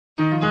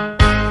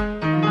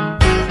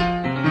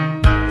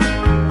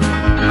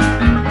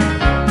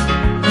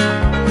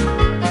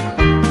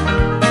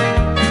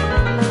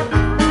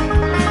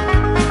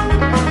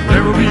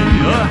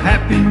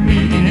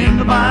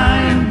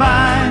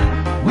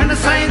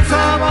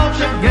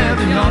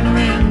together yonder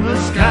in the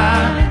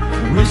sky.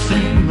 We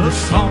sing the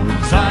song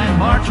of Zion,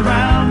 march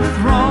around the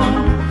throne.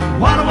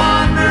 What a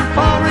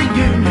wonderful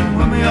reunion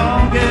when we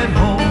all get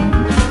home.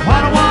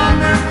 What a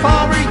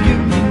wonderful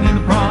reunion in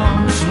the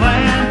promised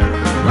land.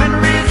 When we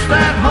reach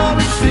that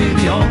holy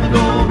city on the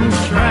golden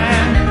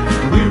strand,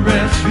 we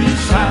rest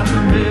beside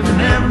the river,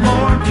 never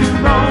more to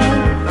roam.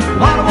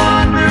 What a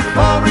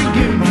wonderful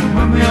reunion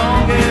when we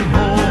all get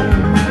home.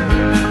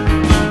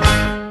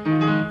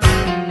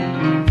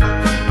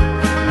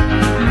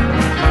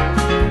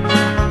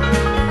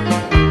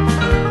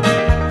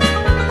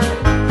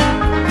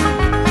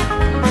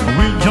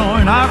 We'll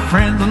join our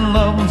friends and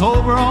loved ones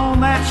over on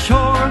that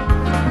shore,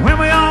 when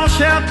we all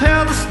shall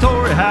tell the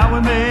story how we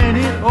made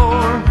it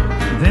o'er.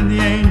 Then the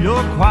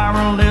angel choir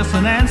will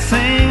listen and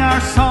sing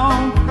our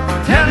song,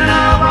 telling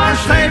of our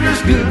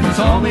Savior's goodness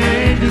all the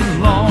ages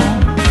long.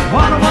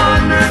 What a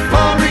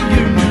wonderful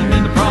reunion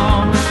in the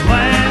promised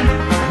land,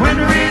 when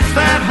we reach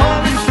that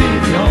holy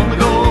city on the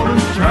golden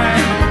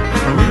strand.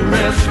 We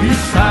rest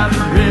beside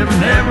the river,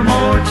 never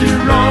more to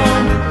roam.